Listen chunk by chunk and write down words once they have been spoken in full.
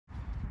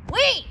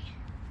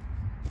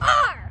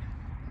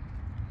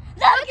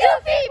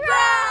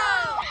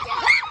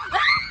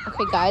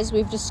Okay, guys,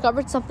 we've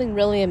discovered something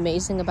really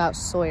amazing about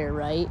Sawyer,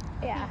 right?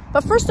 Yeah.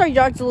 But first, our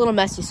yard's a little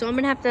messy, so I'm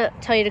going to have to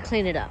tell you to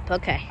clean it up.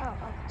 Okay. Oh, okay.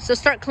 So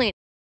start cleaning.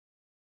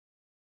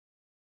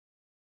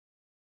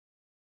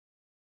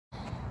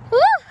 Woo!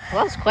 Well,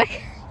 that was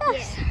quick.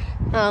 Yes.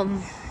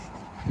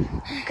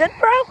 Good,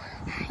 bro?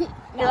 No.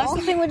 Yeah, that's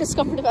the thing we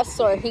discovered about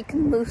Sawyer. He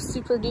can move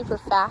super duper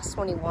fast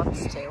when he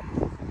wants to.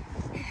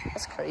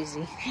 That's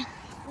crazy.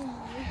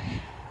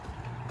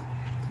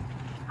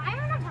 I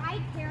don't know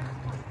ride here.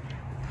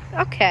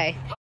 Okay.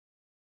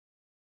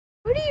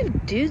 Where do you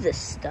do this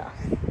stuff?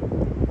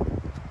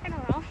 I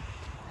don't know.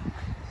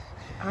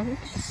 I'm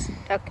just...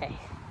 Okay.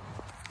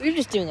 We're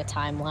just doing a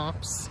time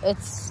lapse.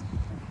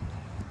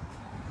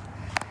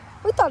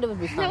 We thought it would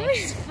be funny. That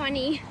was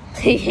funny.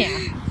 Yeah.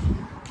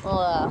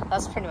 Well,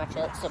 that's pretty much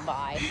it. So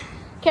bye.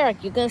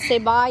 Carrick, you gonna say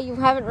bye? You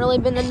haven't really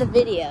been in the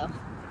video.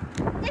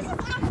 This is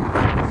awesome.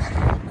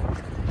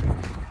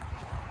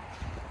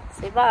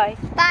 Say bye.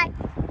 Bye.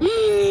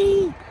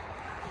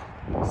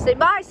 Say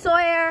bye,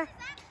 Sawyer.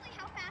 That's actually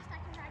how fast I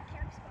can ride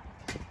Carrick's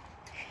bike.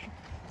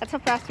 That's how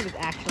fast he was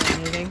actually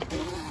moving.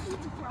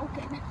 It's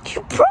broken.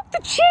 You broke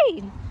the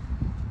chain.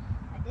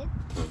 I did?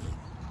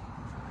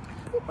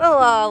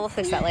 We'll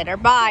fix that later.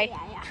 Bye.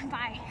 Yeah.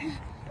 Bye.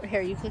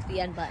 Here, you click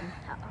the end button.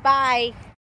 Bye.